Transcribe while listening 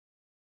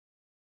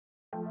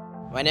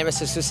My name is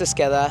Jesus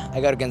Esqueda.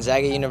 I go to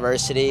Gonzaga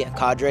University,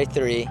 Cadre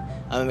 3.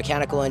 I'm a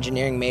mechanical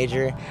engineering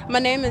major. My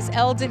name is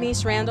L.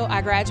 Denise Randall.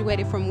 I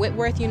graduated from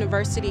Whitworth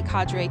University,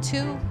 Cadre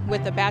 2,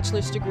 with a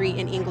bachelor's degree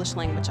in English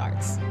Language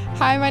Arts.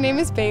 Hi, my name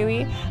is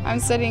Bailey. I'm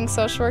studying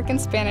social work and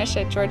Spanish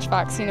at George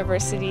Fox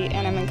University,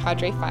 and I'm in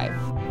Cadre 5.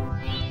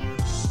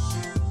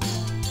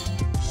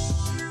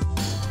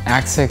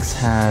 Act 6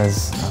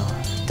 has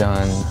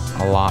done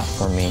a lot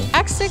for me.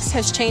 Act 6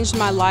 has changed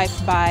my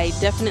life by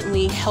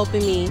definitely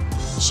helping me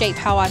shape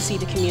how I see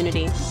the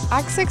community.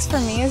 Act 6 for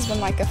me has been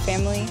like a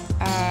family.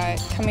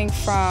 Coming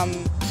from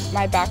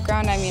my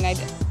background, I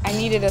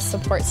needed a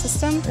support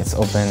system. It's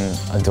opened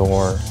a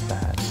door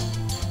that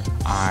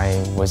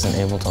I wasn't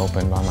able to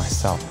open by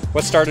myself.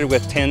 What started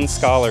with 10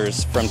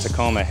 scholars from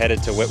Tacoma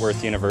headed to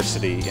Whitworth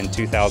University in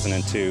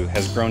 2002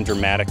 has grown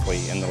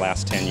dramatically in the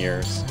last 10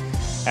 years.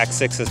 Act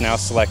 6 has now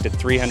selected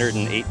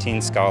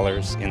 318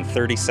 scholars in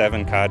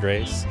 37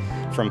 cadres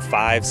from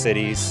 5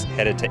 cities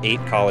headed to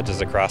 8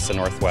 colleges across the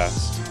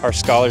Northwest. Our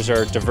scholars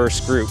are a diverse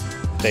group.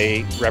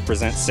 They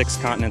represent 6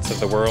 continents of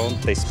the world.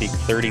 They speak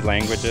 30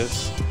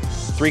 languages.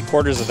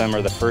 3/4 of them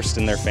are the first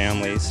in their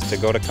families to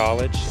go to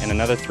college, and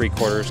another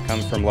 3/4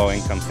 come from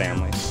low-income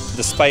families.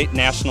 Despite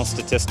national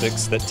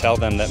statistics that tell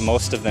them that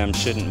most of them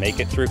shouldn't make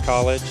it through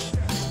college,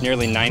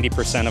 nearly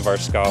 90% of our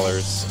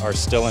scholars are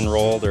still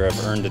enrolled or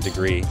have earned a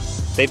degree.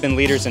 They've been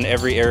leaders in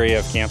every area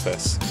of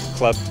campus: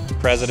 club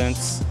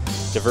presidents,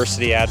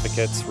 diversity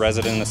advocates,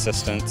 resident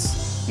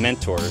assistants,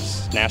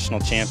 mentors, national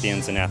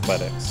champions in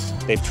athletics.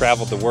 They've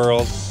traveled the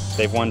world,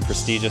 they've won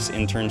prestigious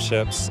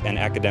internships and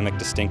academic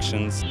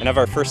distinctions. And of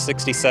our first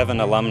 67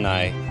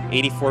 alumni,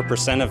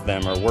 84% of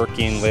them are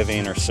working,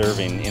 living, or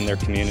serving in their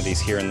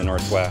communities here in the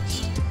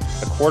Northwest.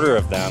 1/4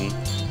 of them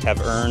have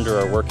earned or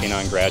are working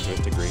on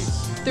graduate degrees.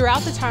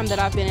 Throughout the time that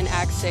I've been in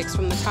Act 6,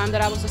 from the time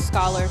that I was a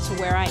scholar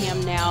to where I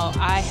am now,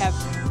 I have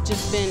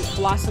just been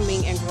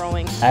blossoming and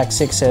growing. Act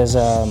 6 has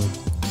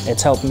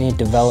it's helped me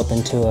develop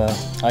into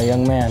a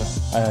young man.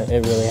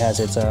 It really has.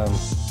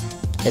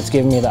 It's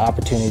given me the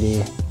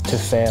opportunity to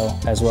fail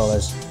as well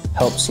as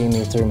help see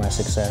me through my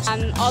success.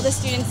 And all the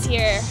students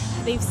here,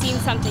 they've seen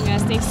something in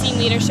us, they've seen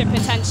leadership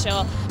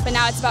potential, but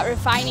now it's about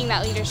refining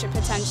that leadership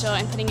potential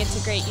and putting it to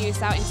great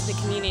use out into the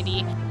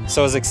community.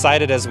 So as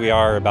excited as we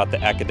are about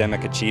the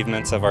academic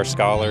achievements of our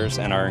scholars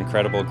and our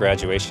incredible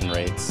graduation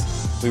rates,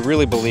 we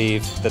really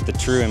believe that the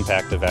true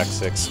impact of Act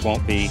 6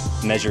 won't be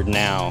measured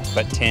now,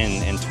 but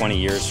 10 and 20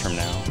 years from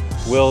now.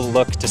 We'll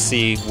look to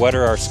see what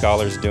are our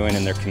scholars doing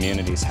in their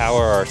communities, how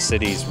are our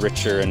cities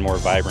richer and more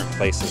vibrant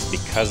places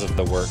because of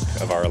the work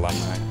of our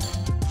alumni.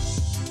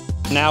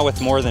 Now,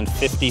 with more than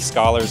 50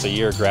 scholars a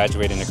year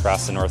graduating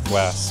across the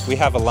Northwest, we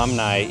have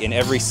alumni in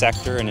every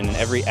sector and in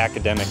every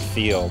academic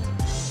field.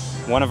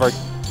 One of our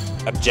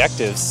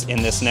objectives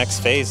in this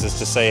next phase is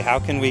to say, how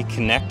can we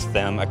connect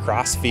them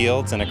across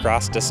fields and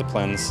across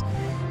disciplines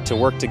to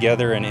work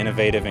together in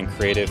innovative and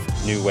creative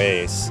new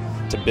ways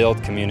to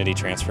build community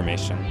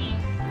transformation?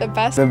 The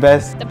best. The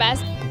best. The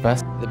best. The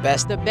best. The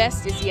best. The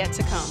best is yet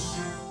to come.